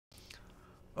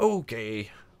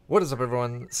Okay, what is up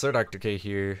everyone? Sir Dr. K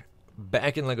here,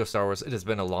 back in LEGO Star Wars. It has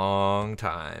been a long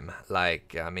time.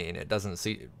 Like, I mean, it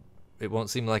won't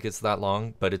seem like it's that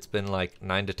long, but it's been like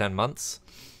 9 to 10 months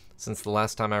since the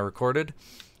last time I recorded.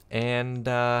 And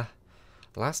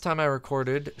last time I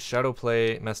recorded,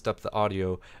 Shadowplay messed up the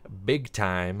audio big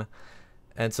time.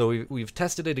 And so we've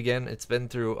tested it again. It's been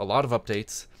through a lot of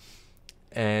updates,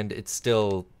 and it's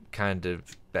still kind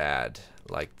of bad.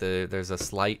 Like there's a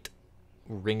slight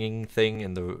ringing thing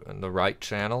in the right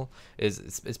channel.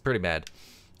 It's pretty bad.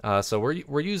 So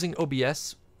we're using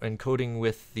OBS encoding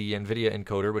with the NVIDIA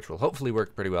encoder, which will hopefully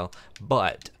work pretty well.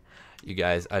 But you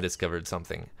guys, I discovered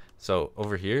something. So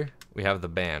over here we have the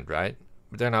band, right?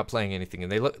 But they're not playing anything,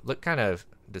 and they look kind of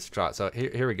distraught. So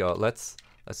here we go. Let's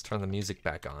turn the music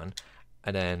back on,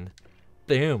 and then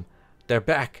boom, they're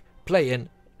back playing.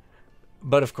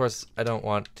 But of course, I don't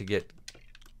want to get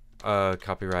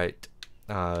copyright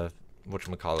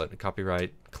whatchamacallit, a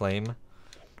copyright claim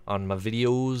on my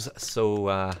videos, so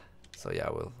yeah,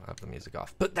 we'll have the music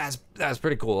off. But that's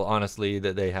pretty cool, honestly,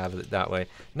 that they have it that way.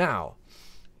 Now,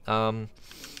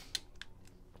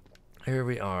 here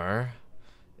we are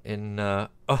in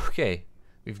okay,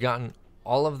 we've gotten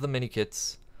all of the mini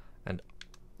kits and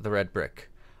the red brick,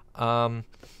 and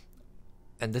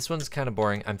this one's kind of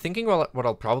boring. I'm thinking, well, what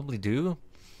I'll probably do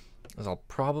is I'll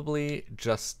probably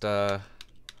just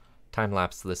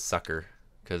time-lapse this sucker,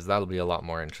 because that'll be a lot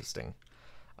more interesting.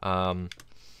 But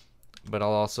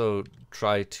I'll also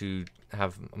try to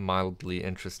have mildly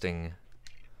interesting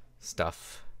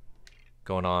stuff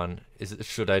going on.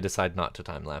 Should I decide not to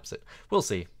time-lapse it? We'll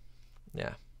see.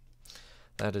 Yeah,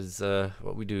 that is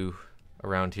what we do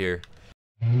around here.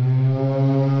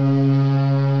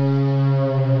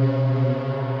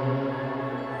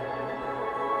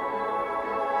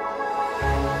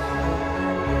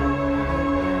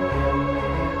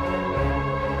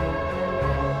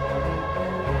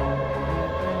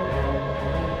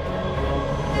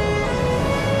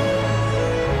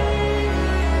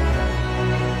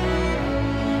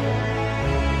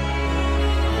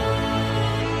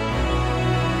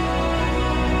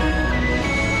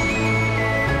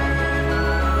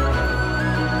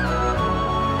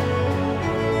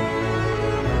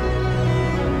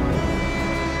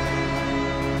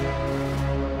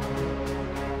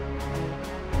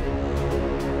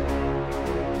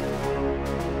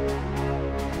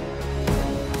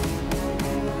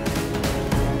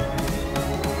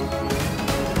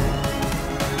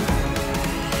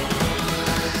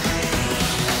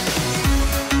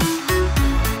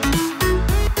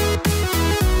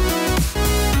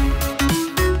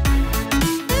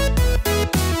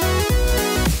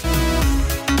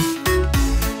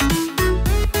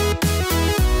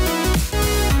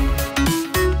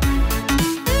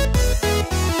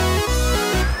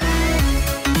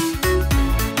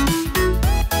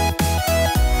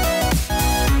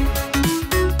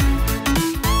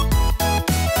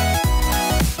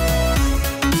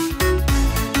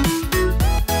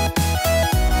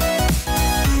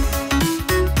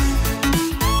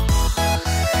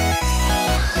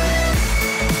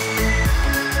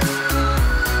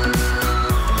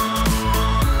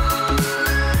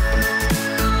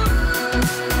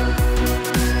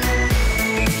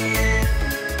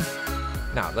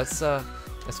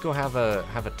 Let's go have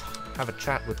a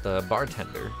chat with the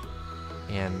bartender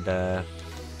and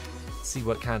see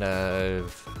what kind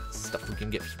of stuff we can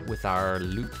get with our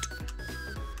loot.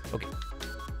 Okay,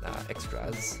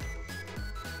 extras.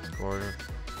 Score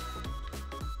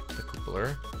the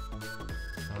coupler.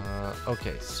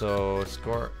 Okay, so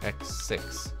score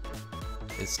X6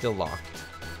 is still locked,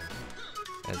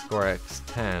 and score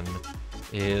X10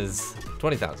 is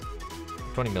 20,000,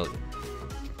 20 million.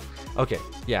 Okay,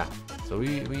 yeah, so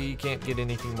we can't get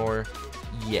anything more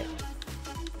yet,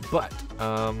 but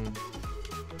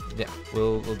yeah,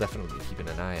 we'll definitely be keeping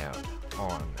an eye out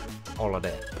on all of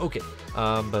that. Okay,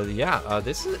 but yeah,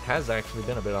 this has actually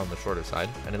been a bit on the shorter side,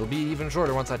 and it'll be even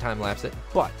shorter once I time-lapse it,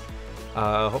 but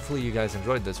hopefully you guys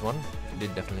enjoyed this one. If you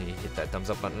did, definitely hit that thumbs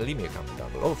up button, leave me a comment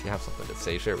down below if you have something to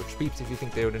say, share it with your peeps if you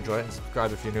think they would enjoy it, and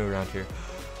subscribe if you're new around here.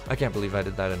 I can't believe I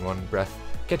did that in one breath.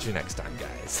 Catch you next time,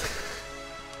 guys.